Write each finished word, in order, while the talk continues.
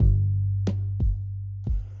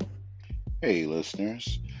Hey,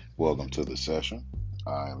 listeners, welcome to the session.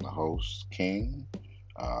 I am the host, King,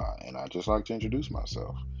 and I just like to introduce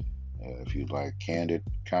myself. If you'd like candid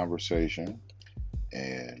conversation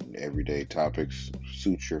and everyday topics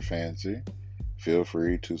suit your fancy, feel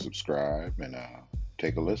free to subscribe and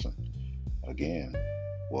take a listen. Again,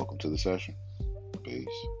 welcome to the session. Peace.